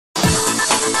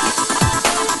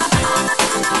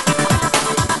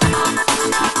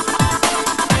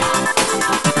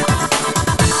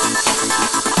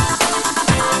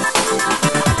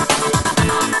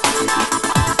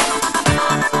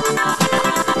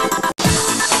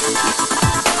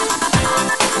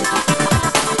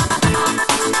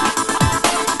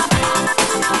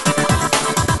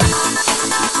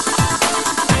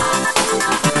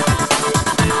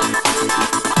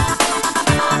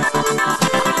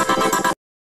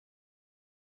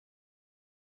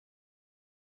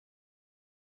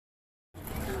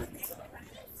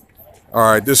All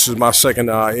right, this is my second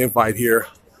invite here.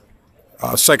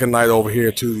 Second night over here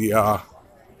to the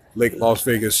Lake Las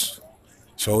Vegas.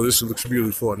 So this looks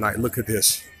beautiful at night. Look at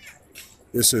this.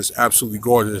 This is absolutely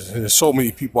gorgeous. And there's so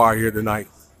many people out here tonight.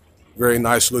 Very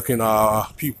nice looking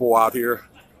people out here.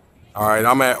 All right,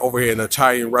 I'm over here in an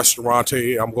Italian restaurant.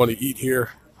 I'm going to eat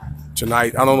here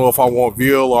tonight. I don't know if I want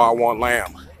veal or I want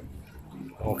lamb.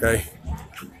 Okay.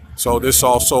 So this is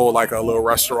also like a little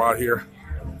restaurant here.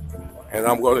 And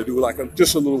I'm going to do like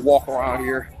just a little walk around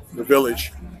here, the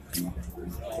village.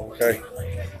 Okay.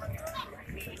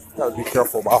 Gotta be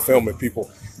careful about filming people.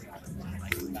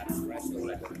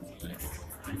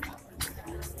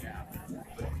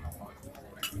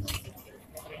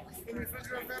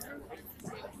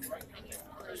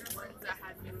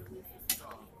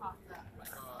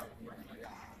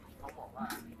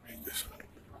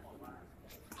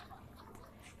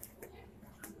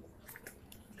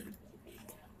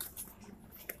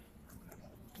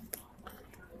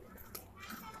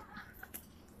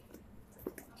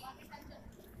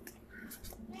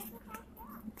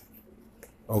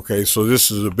 Okay, so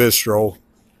this is a bistro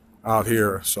out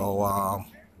here. So,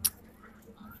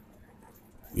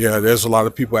 yeah, there's a lot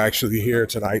of people actually here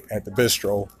tonight at the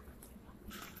bistro.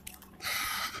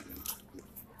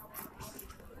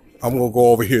 I'm going to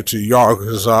go over here to the yard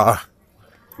because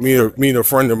me and a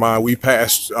friend of mine, we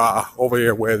passed over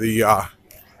here where they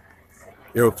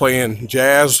were playing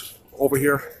jazz over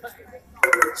here.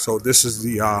 So this is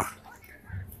the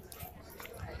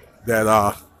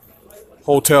that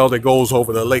hotel that goes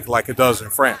over the lake like it does in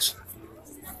France.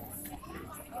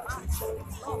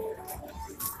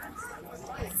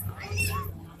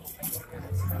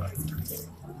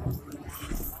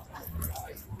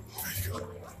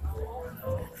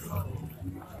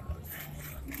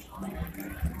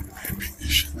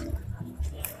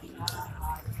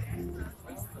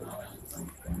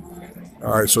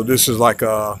 All right, so this is like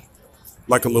a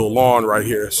little lawn right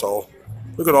here. So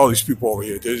look at all these people over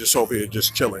here. They're just over here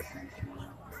just chilling.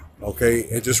 Okay,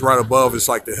 and just right above is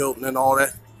like the Hilton and all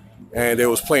that. And they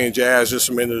was playing jazz just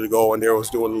a minute ago, and they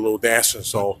was doing a little dancing.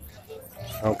 So,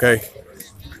 okay.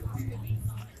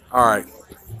 All right,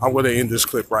 I'm going to end this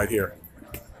clip right here.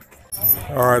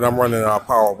 All right, I'm running out of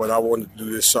power, but I wanted to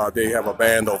do this. They have a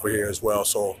band over here as well,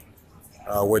 so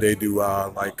where they do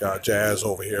like jazz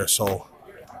over here. So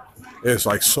there's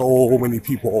like so many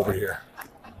people over here.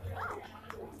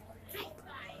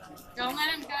 Don't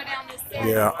let him go down this stairs.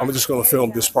 Yeah, I'm just going to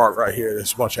film this part right here.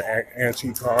 There's a bunch of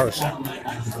antique cars.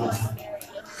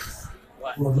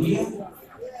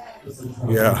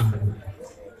 Yeah.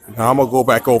 Now I'm going to go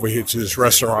back over here to this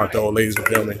restaurant, though, ladies and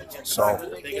gentlemen. So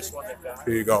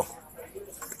here you go.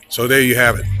 So there you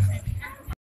have it.